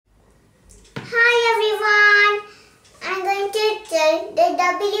A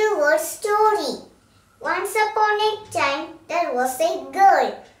W word story. Once upon a time there was a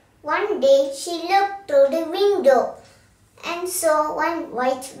girl. One day she looked through the window and saw one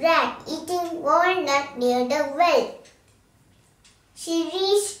white rat eating walnut near the well. She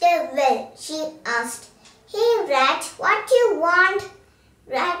reached the well. She asked, "Hey rat, what do you want?"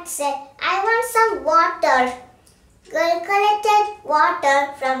 Rat said, "I want some water." Girl collected water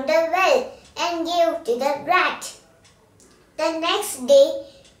from the well and gave to the rat. The next day,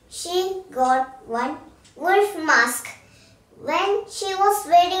 she got one wolf mask. When she was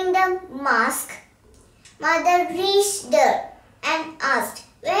wearing the mask, mother reached there and asked,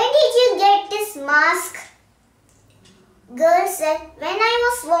 "Where did you get this mask?" Girl said, "When I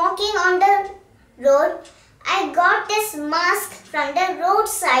was walking on the road, I got this mask from the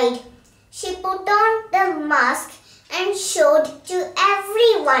roadside." She put on the mask and showed to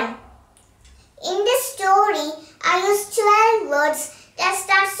everyone. In this story, I used 12 words that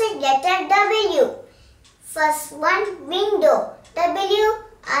starts with letter W. First one, window.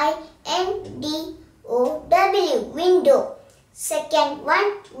 W-I-N-D-O-W, window. Second one,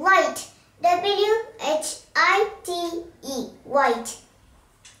 white. W-H-I-T-E, white.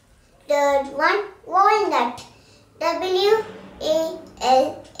 Third one, walnut. W-A-L-N-U-T,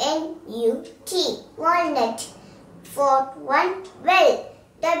 walnut. Fourth one, well.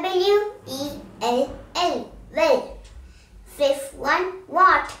 W-E-L-L, well. Fifth one,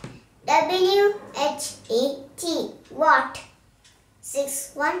 watt. W-H-A-T, watt.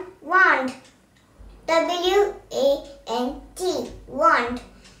 Sixth one, wand. W-A-N-T, wand.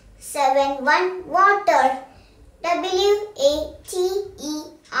 Seventh one, water. W-A-T-E-R,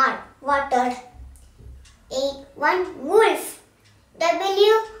 water. Eighth one, wolf.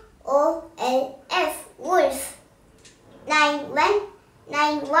 W-O-L-F, wolf. Ninth one,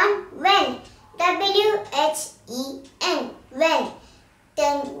 when. W-H-E-N, when.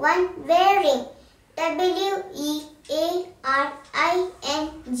 10th one, wearing. W-E-A-R-I-N-G,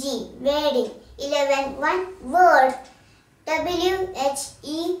 wearing. 11th one, word. W-H-E-R-E,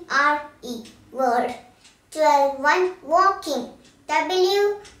 word. 12th one, walking.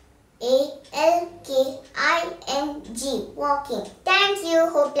 W-A-L-K-I-N-G, walking. Thank you.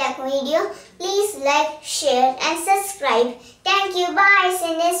 Hope you like my video. Please like, share and subscribe. Thank you. Bye. See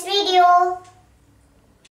you in this video.